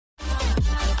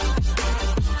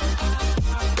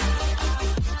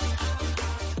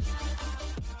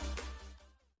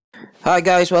Hi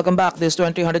guys, welcome back. This is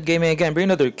 2000 Gaming again. Bring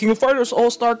another King of Fighters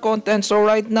All-Star content. So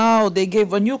right now, they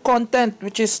gave a new content,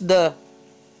 which is the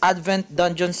Advent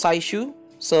Dungeon SAISYU.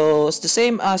 So it's the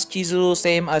same as Chizuru,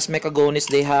 same as Mechagonis.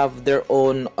 They have their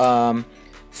own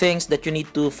things that you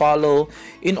need to follow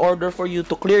in order for you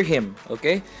to clear him.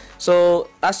 Okay, so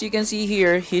as you can see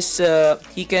here,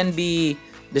 he can be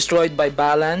destroyed by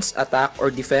balance, attack,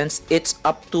 or defense. It's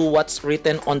up to what's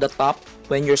written on the top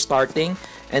when you're starting,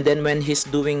 and then when he's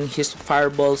doing his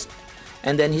fireballs,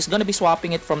 and then he's gonna be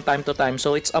swapping it from time to time.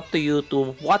 So it's up to you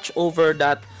to watch over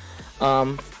that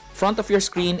front of your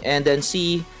screen and then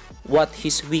see what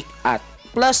he's weak at.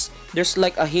 Plus, there's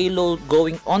like a halo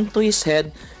going onto his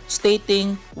head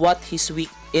stating what he's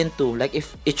weak into. Like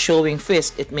if it's showing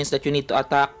fist, it means that you need to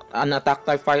attack an attack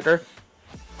type fighter.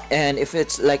 And if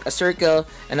it's like a circle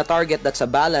and a target, that's a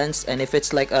balance. And if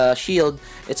it's like a shield,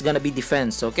 it's gonna be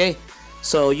defense. Okay,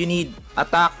 so you need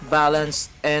attack, balance,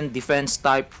 and defense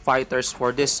type fighters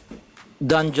for this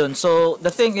dungeon. So the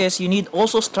thing is, you need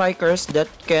also strikers that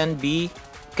can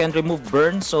remove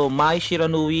burn. So Mai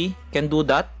Shiranui can do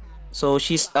that. So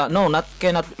she's no, not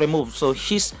cannot remove. So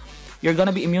you're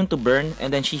gonna be immune to burn,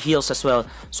 and then she heals as well.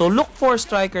 So look for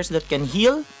strikers that can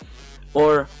heal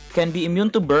or can be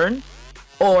immune to burn,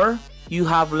 or you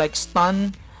have like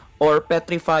stun or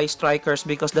petrify strikers,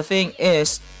 because the thing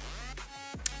is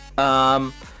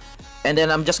and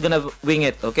then I'm just gonna wing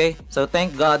it. Okay, so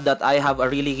thank God that I have a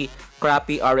really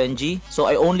crappy RNG, so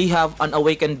I only have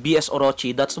Unawakened BS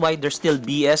Orochi. That's why there's still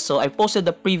BS. So I posted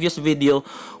the previous video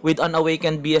with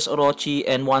Unawakened BS Orochi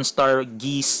and 1-star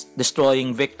Geese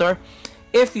destroying Victor.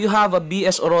 If you have a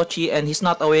BS Orochi and he's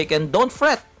not awakened, don't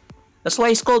fret. That's why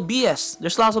it's called BS.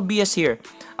 There's lots of BS here.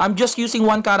 I'm just using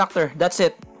one character, that's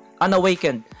it,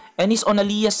 Unawakened, and he's on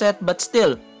Aliyah set. But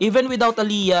still, even without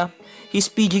Aliyah, his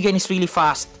PG gain is really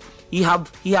fast. He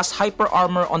has hyper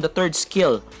armor on the 3rd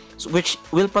skill, which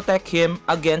will protect him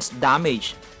against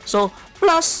damage. So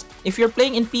plus, if you're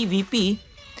playing in PvP,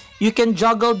 you can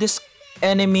juggle this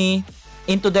enemy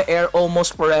into the air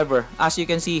almost forever, as you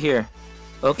can see here.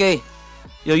 Okay,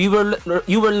 you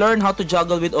will learn how to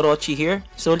juggle with Orochi here.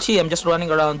 So see, I'm just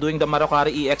running around doing the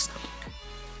Marokare EX.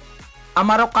 A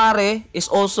Marokare is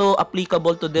also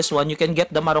applicable to this one. You can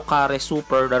get the Marokare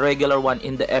Super, the regular one,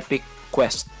 in the Epic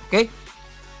Quest. Okay,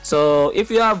 so if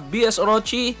you have BS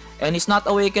Orochi and he's not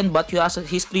awakened but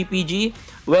his 3 PG,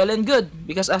 well and good,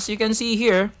 because as you can see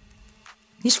here,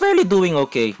 he's fairly doing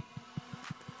okay.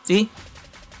 See,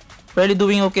 fairly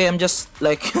doing okay. I'm just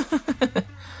like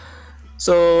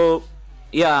so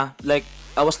yeah, like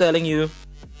I was telling you,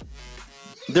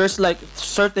 there's like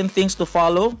certain things to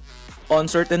follow on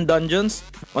certain dungeons,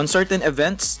 on certain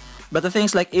events. But the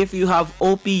things like, if you have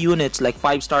OP units like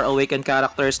 5-star awakened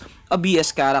characters, a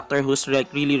BS character who's like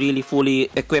really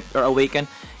fully equipped or awakened,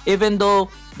 even though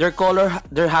they're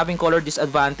having color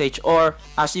disadvantage, or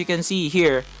as you can see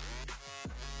here,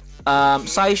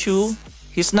 SAISYU,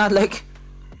 he's not like,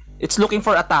 it's looking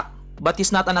for attack, but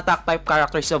he's not an attack type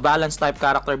character, he's a balance type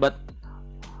character. But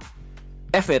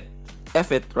F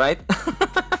it, right?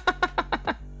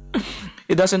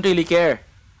 He doesn't really care.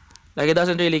 Like, he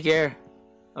doesn't really care.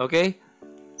 Okay?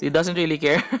 He doesn't really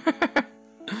care.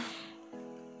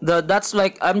 That's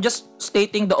like, I'm just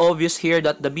stating the obvious here,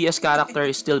 that the BS character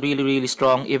is still really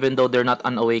strong, even though they're not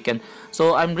unawakened.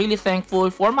 So I'm really thankful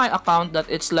for my account that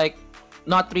it's like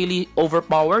not really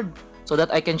overpowered, so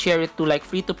that I can share it to like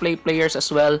free-to-play players as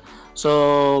well.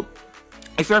 So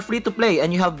if you're free to play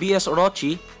and you have BS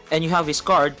Orochi and you have his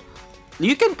card,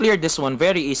 you can clear this one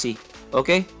very easy.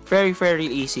 Okay, very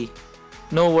easy,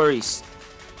 no worries.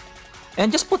 And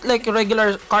just put like a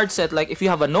regular card set, like if you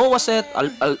have a Noah set,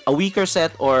 a weaker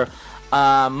set, or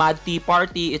Mad Tea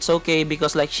Party, it's okay,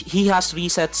 because like he has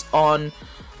reset on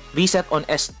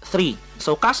S3.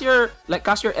 So cast your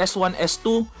S1,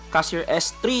 S2, cast your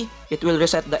S3, it will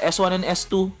reset the S1 and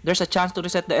S2. There's a chance to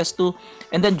reset the S2,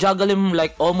 and then juggle him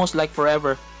like almost like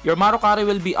forever. Your Marokare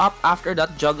will be up after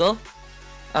that juggle,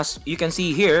 as you can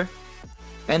see here,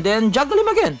 and then juggle him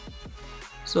again.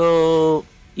 So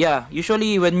yeah,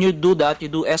 usually when you do that, you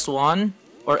do S1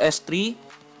 or S3,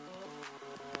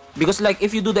 because like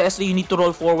if you do the S3, you need to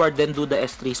roll forward, then do the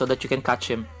S3 so that you can catch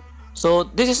him. So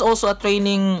this is also a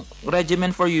training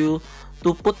regimen for you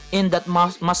to put in that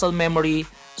muscle memory,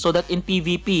 so that in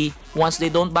PvP, once they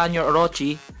don't ban your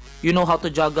Orochi, you know how to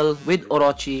juggle with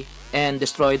Orochi and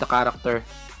destroy the character,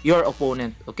 your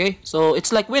opponent. Okay, so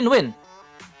it's like win-win.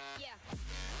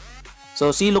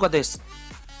 So see, look at this.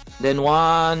 Then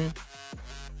 1,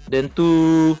 then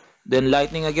 2, then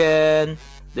lightning again,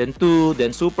 then 2,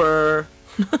 then super.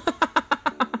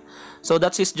 So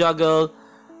that's his juggle.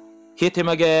 Hit him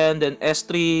again, then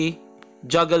S3,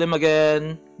 Juggle him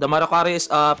again. The Marakari is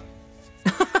up.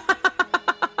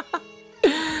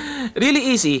 Really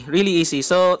easy, really easy.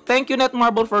 So thank you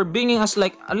Netmarble for bringing us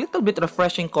like a little bit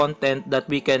refreshing content that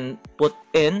we can put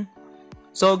in.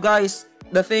 So guys,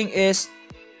 the thing is,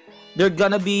 they're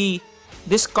gonna be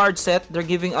this card set. They're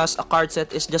giving us a card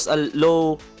set. It's just a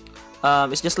low,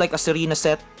 it's just like a Serena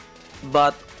set,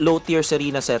 but low tier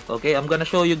Serena set. Okay, I'm gonna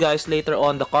show you guys later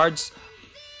on the cards,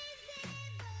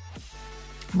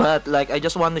 but like I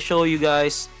just want to show you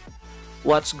guys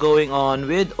what's going on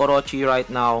with Orochi right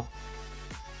now.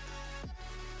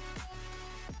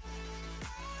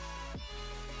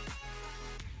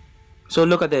 So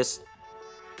look at this.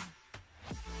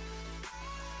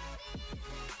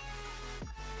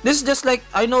 This is just like,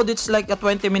 I know it's like a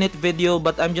 20-minute video,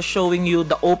 but I'm just showing you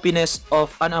the OPness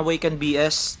of Unawakened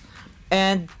BS.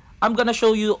 And I'm gonna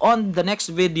show you on the next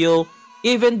video,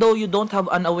 even though you don't have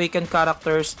Unawakened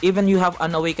characters, even you have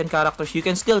Unawakened characters, you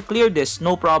can still clear this,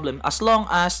 no problem. As long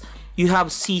as you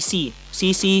have CC.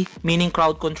 CC meaning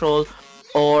crowd control,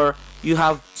 or you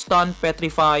have stun,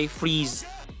 petrify, freeze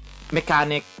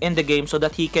mechanic in the game so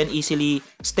that he can easily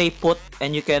stay put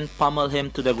and you can pummel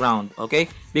him to the ground, okay?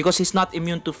 Because he's not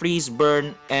immune to freeze,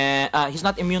 burn, and he's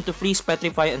not immune to freeze,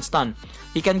 petrify, and stun.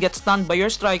 He can get stunned by your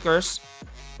strikers,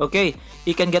 okay?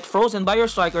 He can get frozen by your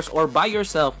strikers or by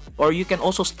yourself, or you can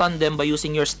also stun them by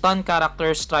using your stun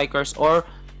characters, strikers, or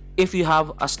if you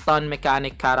have a stun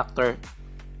mechanic character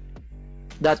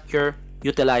that you're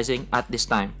utilizing at this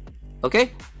time,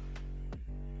 okay?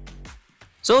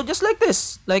 So just like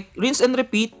this, like rinse and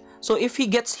repeat. So if he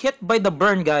gets hit by the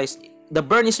burn, guys, the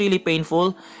burn is really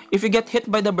painful. If you get hit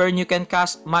by the burn, you can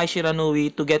cast My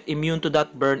Shiranui to get immune to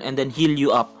that burn and then heal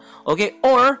you up, okay?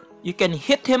 Or you can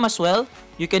hit him as well.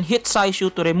 You can hit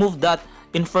SAISYU to remove that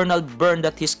infernal burn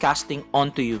that he's casting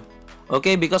onto you,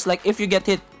 okay? Because like if you get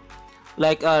hit,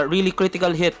 like a really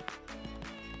critical hit,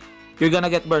 you're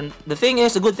gonna get burned. The thing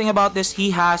is, the good thing about this,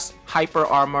 he has hyper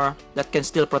armor that can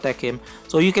still protect him.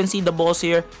 So you can see the balls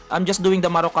here. I'm just doing the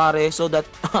Marokare so that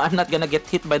I'm not gonna get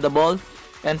hit by the ball.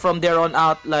 And from there on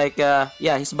out, like,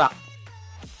 yeah, he's back.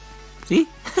 See?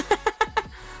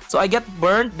 So I get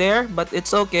burned there, but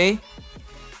it's okay.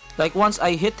 Like once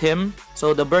I hit him,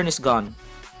 so the burn is gone.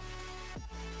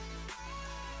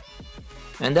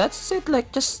 And that's it,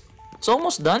 like just, it's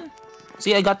almost done.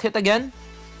 See, I got hit again.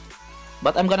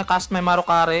 But I'm gonna cast my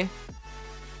Marokare.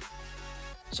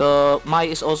 So Mai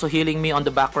is also healing me on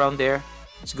the background there.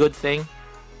 It's a good thing.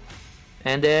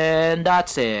 And then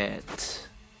that's it.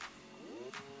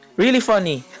 Really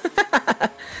funny.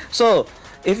 So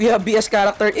if you have BS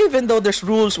character, even though there's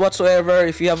rules whatsoever,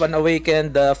 if you have an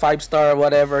Awakened 5-star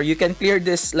whatever, you can clear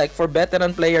this. Like for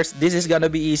veteran players, this is gonna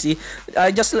be easy.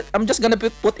 I'm just gonna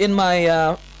put in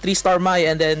my 3-star Mai,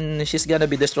 and then she's gonna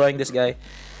be destroying this guy.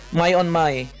 Mai on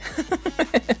Mai.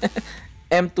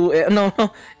 M2F, no,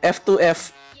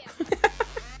 F2F.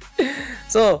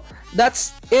 So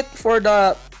that's it for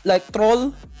the like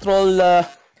troll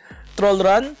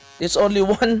run. It's only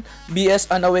one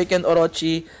BS Unawakened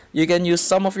Orochi. You can use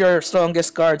some of your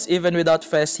strongest cards even without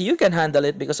Fest. You can handle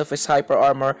it because of his hyper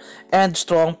armor and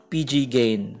strong PG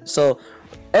gain. So,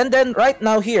 and then right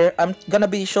now here, I'm gonna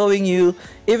be showing you,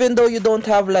 even though you don't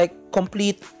have like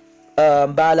complete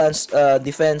balanced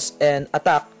defense and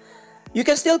attack, you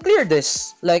can still clear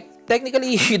this. Like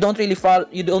technically, you don't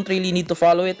really need to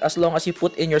follow it as long as you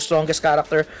put in your strongest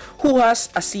character who has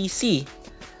a CC.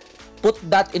 Put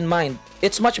that in mind.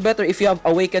 It's much better if you have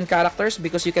Awakened characters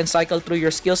because you can cycle through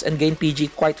your skills and gain PG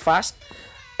quite fast.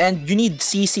 And you need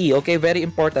CC, okay? Very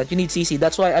important. You need CC.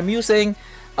 That's why I'm using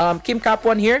Kim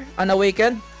Cap1 here,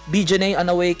 Unawakened, Bijane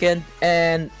Unawakened,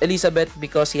 and Elizabeth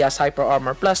because he has hyper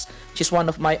armor. Plus, she's one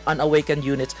of my Unawakened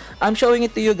units. I'm showing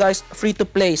it to you guys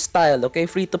free-to-play style, okay?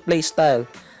 Free-to-play style.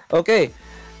 Okay.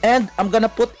 And I'm gonna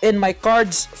put in my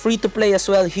cards free-to-play as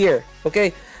well here,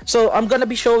 okay? So, I'm gonna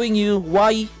be showing you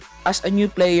why, as a new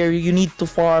player, you need to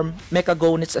farm Mecha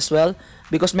Gonits as well.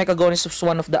 Because Mecha Gonits is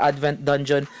one of the Advent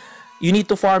Dungeon. You need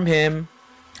to farm him.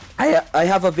 I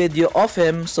have a video of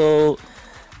him, so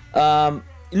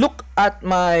look at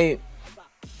my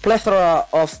plethora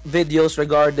of videos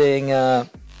regarding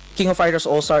King of Fighters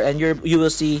All-Star, and you will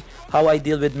see how I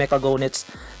deal with Mecha Gonits.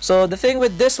 So the thing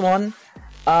with this one,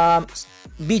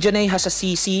 Bijane has a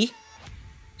CC.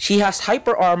 She has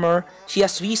hyper armor. She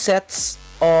has resets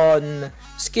on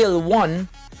skill 1,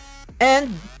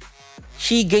 and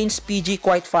she gains PG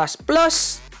quite fast.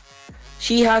 Plus,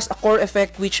 she has a core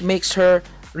effect which makes her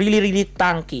really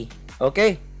tanky.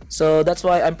 Okay, so that's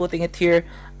why I'm putting it here.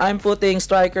 I'm putting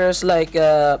strikers like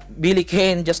Billy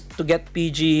Kane just to get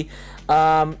PG,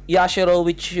 Yashiro,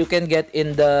 which you can get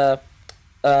in the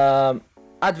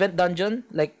Advent Dungeon,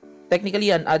 like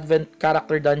technically an Advent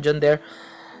character dungeon there.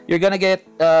 You're gonna get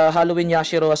Halloween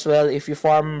Yashiro as well if you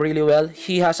farm really well.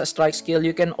 He has a strike skill.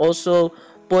 You can also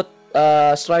put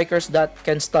strikers that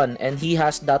can stun, and he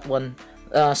has that one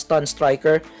stun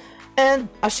striker. And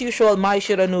as usual, Mai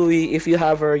Shiranui if you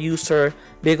have her, use her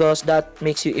because that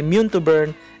makes you immune to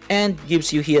burn and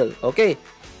gives you heal. Okay.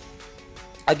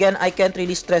 Again, I can't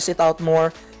really stress it out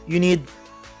more. You need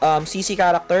CC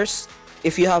characters.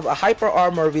 If you have a hyper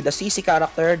armor with a CC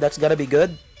character, that's gonna be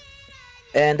good.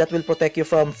 And that will protect you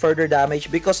from further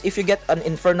damage, because if you get an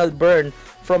infernal burn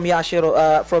from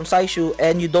from SAISYU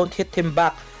and you don't hit him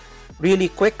back really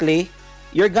quickly,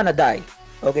 you're gonna die.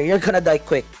 Okay, you're gonna die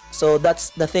quick. So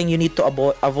that's the thing you need to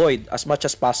avoid as much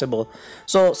as possible.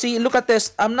 So see, look at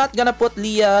this. I'm not gonna put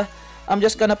Leah. I'm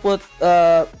just gonna put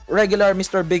regular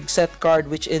Mr. Big Set card,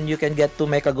 which in you can get to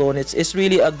Mecha Gon. It's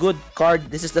really a good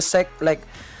card. This is the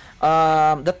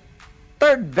the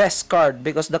third best card,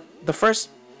 because the first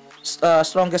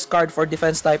strongest card for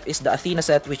defense type is the Athena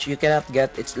set, which you cannot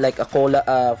get. It's like a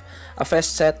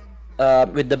fest set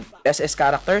with the SS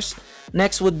characters.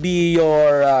 Next would be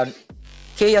your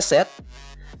Kea set,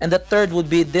 and the third would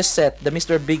be this set, the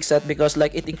Mr. Big set, because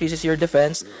like it increases your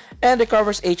defense and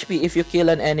recovers HP if you kill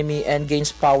an enemy and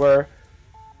gains power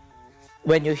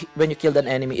when you killed an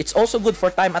enemy. It's also good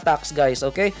for time attacks, guys.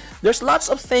 Okay, there's lots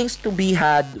of things to be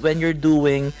had when you're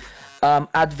doing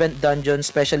Advent Dungeon,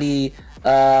 especially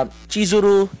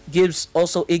Chizuru gives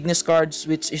also Ignis cards,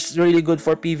 which is really good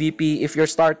for PvP if you're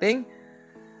starting,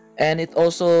 and it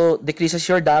also decreases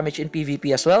your damage in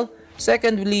PvP as well.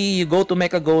 Secondly, you go to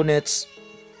Mecha Gonets,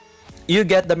 you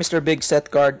get the Mr. Big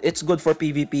Set card. It's good for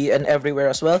PvP and everywhere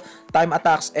as well. Time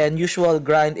attacks and usual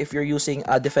grind if you're using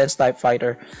a defense type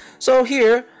fighter. So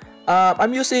here,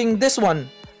 I'm using this one.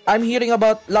 I'm hearing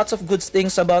about lots of good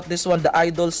things about this one, the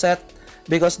Idol set,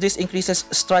 because this increases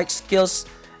strike skills,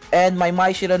 and my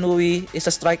Mai Shiranui is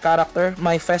a strike character,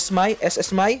 my Fesmai,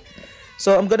 SS Mai.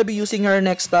 So I'm gonna be using her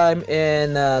next time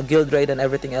in Guild Raid and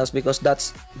everything else, because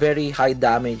that's very high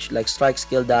damage, like strike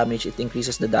skill damage. It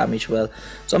increases the damage well.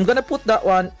 So I'm gonna put that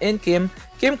one in Kim.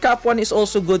 Kim Cap 1 is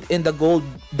also good in the Gold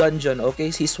Dungeon.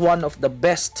 Okay, he's one of the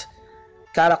best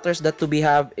characters that to be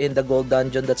have in the Gold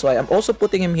Dungeon. That's why I'm also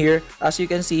putting him here. As you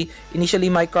can see, initially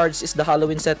my cards is the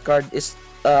Halloween set card. This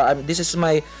is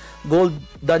my Gold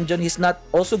Dungeon. He's not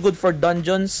also good for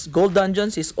dungeons, Gold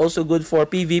Dungeons. He's also good for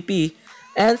PvP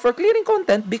and for clearing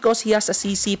content, because he has a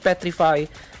CC Petrify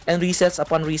and resets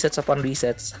upon resets upon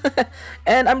resets.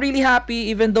 And I'm really happy,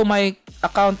 even though my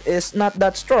account is not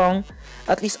that strong,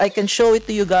 at least I can show it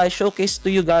to you guys, showcase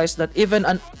to you guys that even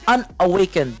an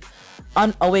unawakened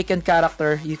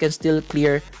character, you can still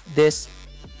clear this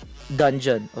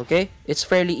dungeon. Okay, it's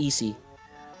fairly easy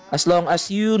as long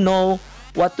as you know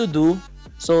what to do.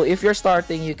 So if you're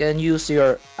starting, you can use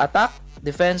your attack,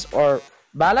 defense, or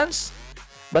balance.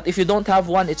 But if you don't have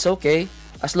one, it's okay,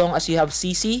 as long as you have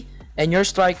CC and your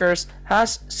strikers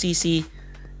has CC.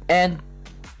 And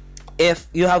if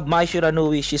you have Mai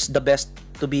Shiranui, she's the best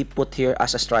to be put here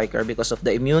as a striker because of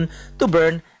the immune to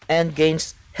burn and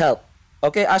gains health.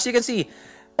 Okay, as you can see,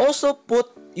 also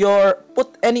put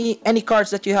any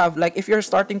cards that you have. Like if you're a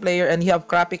starting player and you have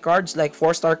crappy cards like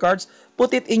 4-star cards,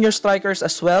 put it in your strikers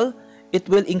as well. It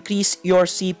will increase your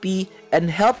CP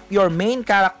and help your main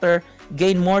character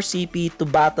gain more CP to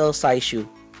battle SAISYU.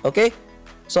 Okay,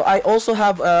 so I also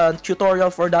have a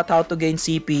tutorial for that, how to gain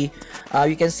CP.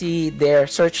 You can see there,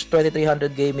 search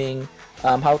 2300 gaming,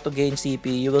 how to gain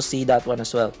CP. You will see that one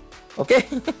as well. Okay.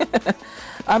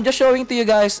 I'm just showing to you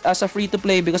guys as a free to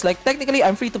play, because like technically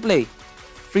I'm free to play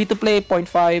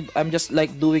 0.5. I'm just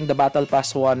like doing the battle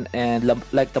pass one and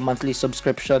like the monthly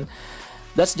subscription.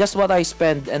 That's just what I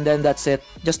spend, and then that's it,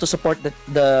 just to support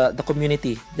the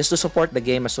community, just to support the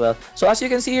game as well. So as you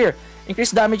can see here,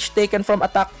 increased damage taken from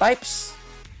attack types,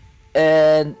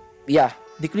 and yeah,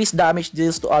 decreased damage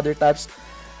deals to other types.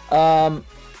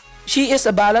 She is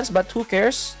a balance, but who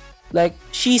cares? Like,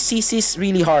 she CCs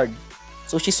really hard,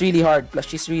 so she's really hard, plus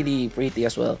she's really pretty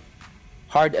as well.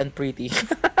 Hard and pretty.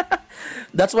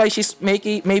 That's why she's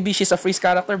maybe she's a freeze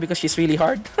character, because she's really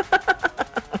hard.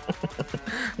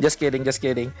 Just kidding, just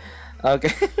kidding. Okay.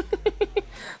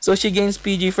 So she gains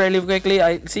PG fairly quickly.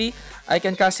 I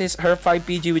can cast her 5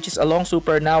 PG, which is a long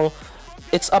super. Now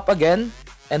it's up again,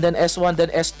 and then S1, then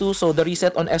S2, so the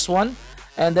reset on S1,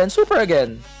 and then super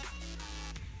again.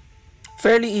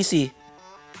 Fairly easy.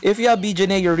 If you have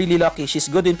BJNA, you're really lucky. She's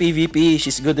good in PvP,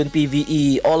 she's good in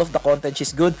PvE, all of the content,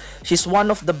 she's good. She's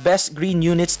one of the best green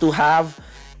units to have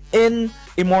in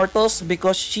Immortals,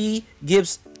 because she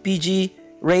gives PG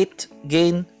rate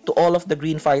gain to all of the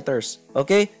green fighters.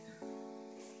 Okay,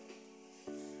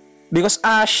 Because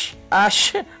Ash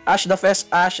the Fest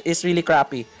Ash is really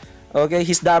crappy. Okay,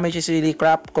 his damage is really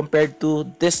crap compared to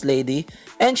this lady.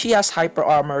 And she has hyper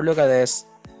armor. Look at this.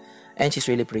 And she's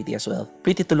really pretty as well.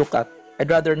 Pretty to look at. I'd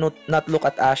rather not look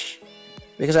at Ash.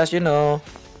 Because as you know,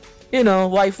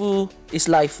 waifu is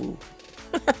laifu.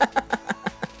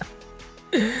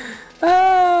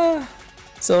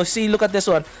 So see, look at this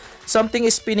one. Something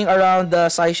is spinning around the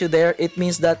SAISYU there. It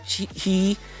means that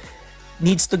he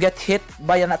needs to get hit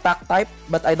by an attack type,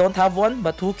 but I don't have one.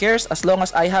 But who cares? As long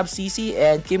as I have CC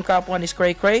and Kim Kap1 is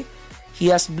cray cray. He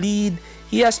has bleed,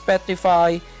 he has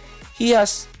petrify, he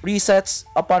has resets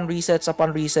upon resets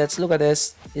upon resets. Look at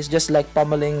this. It's just like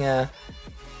pummeling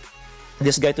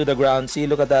this guy to the ground. See,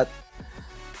 look at that.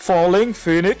 Falling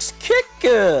Phoenix kick.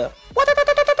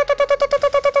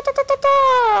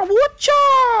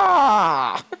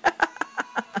 Whatcha?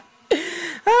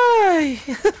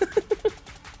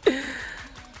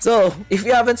 So, if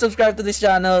you haven't subscribed to this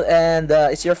channel and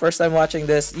it's your first time watching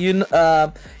this, you're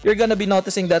gonna be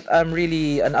noticing that I'm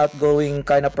really an outgoing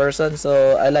kind of person.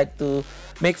 So, I like to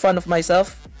make fun of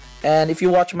myself. And if you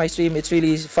watch my stream, it's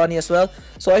really funny as well.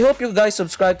 So, I hope you guys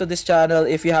subscribe to this channel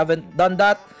if you haven't done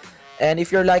that. And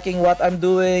if you're liking what I'm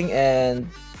doing, and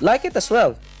like it as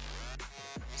well.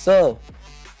 So,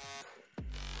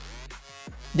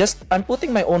 I'm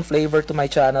putting my own flavor to my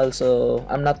channel, so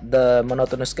I'm not the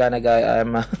monotonous kind of guy.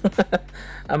 I'm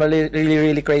I'm a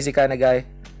really crazy kind of guy.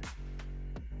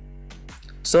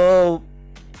 So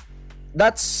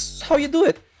that's how you do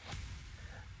it.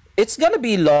 It's gonna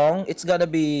be long. It's gonna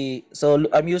be, so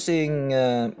I'm using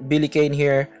Billy Kane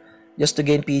here just to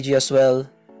gain PG as well.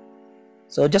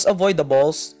 So just avoid the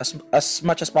balls as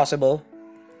much as possible.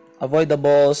 Avoid the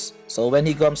balls. So when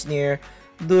he comes near,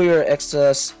 do your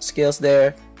extra skills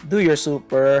there, do your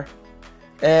super,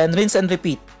 and rinse and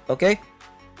repeat. Okay,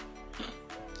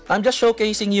 I'm just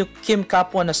showcasing you Kim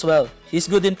Kap1 as well. He's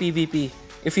good in PvP.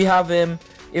 If you have him,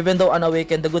 even though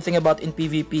unawakened, the good thing about in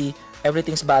PvP,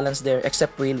 everything's balanced there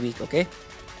except Whale Week. Okay,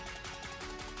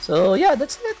 so yeah,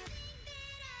 that's it.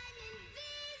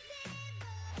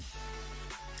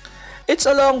 It's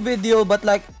a long video, but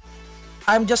like,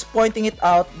 I'm just pointing it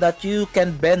out that you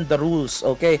can bend the rules,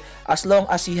 okay? As long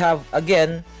as you have,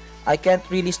 again, I can't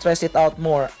really stress it out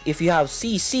more. If you have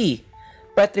CC,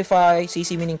 Petrify,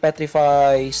 CC meaning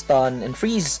Petrify, Stun, and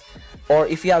Freeze, or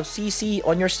if you have CC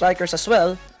on your strikers as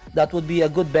well, that would be a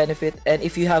good benefit. And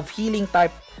if you have healing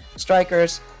type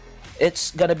strikers,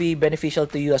 it's gonna be beneficial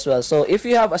to you as well. So if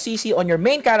you have a CC on your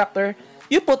main character,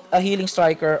 you put a healing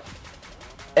striker.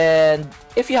 And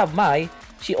if you have Mai,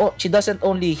 she doesn't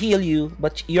only heal you,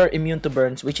 but you're immune to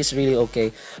burns, which is really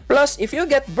okay. Plus, if you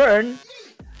get burn,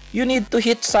 you need to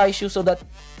hit SAISYU so that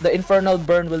the infernal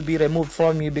burn will be removed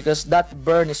from you, because that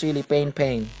burn is really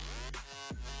pain.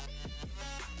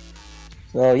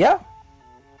 So yeah,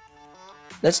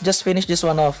 let's just finish this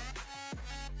one off.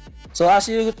 So as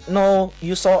you know,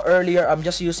 you saw earlier, I'm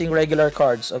just using regular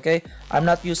cards, okay? I'm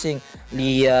not using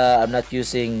Leah, I'm not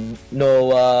using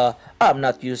Noah, I'm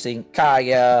not using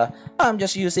Kaya. I'm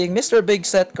just using Mr. Big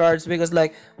Set cards, because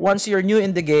like, once you're new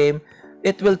in the game,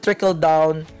 it will trickle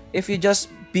down. If you just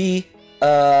be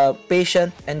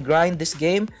patient and grind this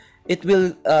game, it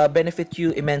will benefit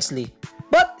you immensely.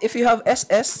 But if you have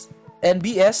SS and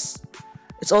BS,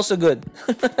 it's also good.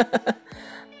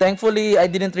 Thankfully, I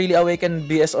didn't really awaken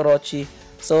BS Orochi,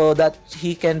 so that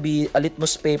he can be a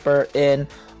litmus paper in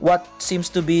what seems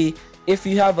to be, if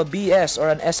you have a BS or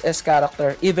an SS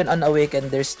character, even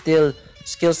unawakened, there's still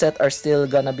skill set are still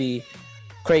gonna be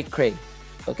cray.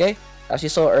 Okay, as you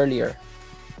saw earlier.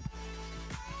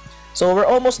 So we're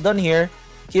almost done here.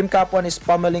 Kim Kap1 is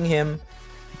pummeling him,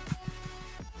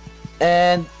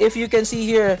 and if you can see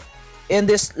here in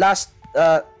this last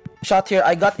shot here,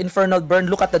 I got infernal burn.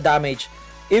 Look at the damage.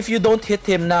 If you don't hit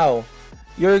him now,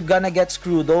 you're gonna get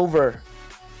screwed over.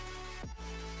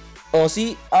 Oh,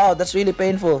 see? Oh, that's really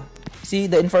painful. See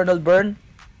the infernal burn?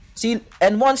 See,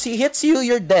 and once he hits you,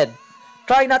 you're dead.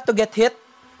 Try not to get hit.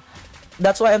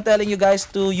 That's why I'm telling you guys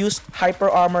to use hyper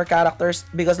armor characters,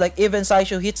 because like, even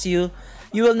SAISYU hits you,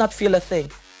 you will not feel a thing.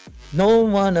 No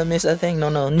wanna miss a thing. No,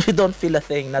 you don't feel a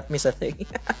thing, not miss a thing.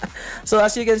 So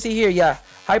as you can see here, yeah,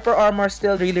 hyper armor is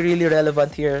still really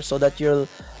relevant here, so that you'll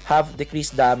have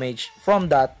decreased damage from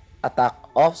that attack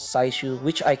of SAISYU,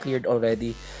 which I cleared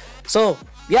already. So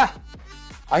yeah,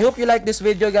 I hope you like this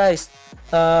video, guys.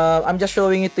 I'm just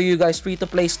showing it to you guys, free to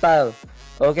play style,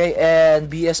 okay, and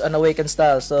BS unawakened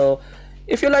style. So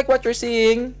if you like what you're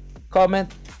seeing,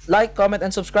 like, comment,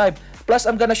 and subscribe. Plus,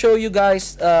 I'm gonna show you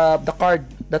guys the card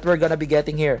that we're gonna be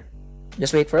getting here.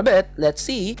 Just wait for a bit. Let's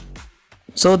see.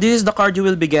 So this is the card you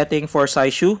will be getting for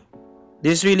SAISYU.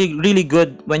 This is really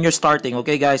good when you're starting,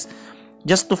 okay guys?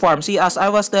 Just to farm. See, as I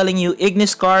was telling you,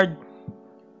 Ignis card,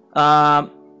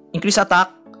 increase attack,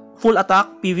 full attack,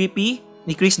 PvP,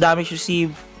 decrease damage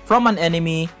received from an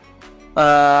enemy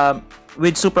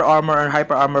with super armor and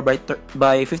hyper armor by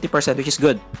 50%, which is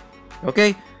good.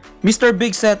 Okay, Mr.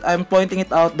 Big Set, I'm pointing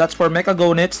it out, that's for Mecha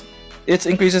Gonits. It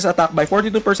increases attack by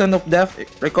 42% of def,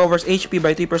 recovers HP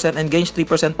by 3%, and gains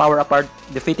 3% power upon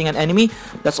defeating an enemy.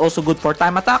 That's also good for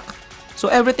time attack. So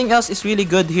everything else is really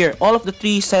good here. All of the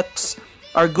 3 sets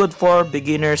are good for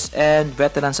beginners and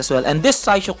veterans as well. And this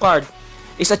SAISYU card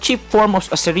is a cheap form of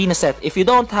a Serena set. If you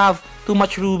don't have too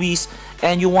much rubies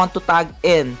and you want to tag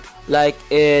in, like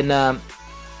in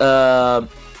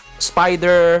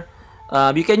Spider,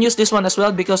 you can use this one as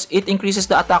well because it increases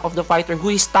the attack of the fighter who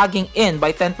is tagging in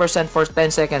by 10% for 10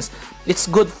 seconds. It's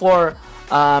good for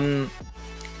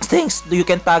things you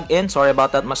can tag in. Sorry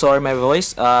about that. Sorry, my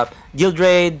voice. Guild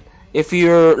Raid. If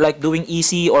you're like doing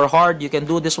easy or hard, you can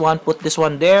do this one. Put this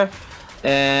one there,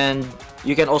 and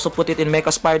you can also put it in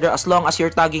Mecha Spider. As long as you're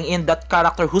tagging in, that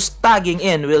character who's tagging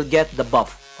in will get the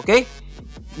buff. Okay,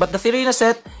 but the Serena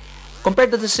set,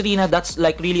 compared to the Serena, that's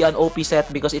like really an OP set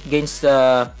because it gains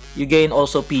you gain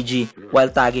also PG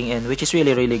while tagging in, which is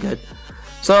really good.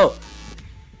 So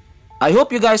I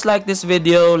hope you guys like this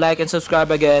video. Like and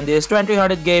subscribe again. This is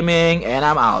 2300 Gaming, and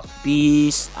I'm out.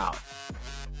 Peace out.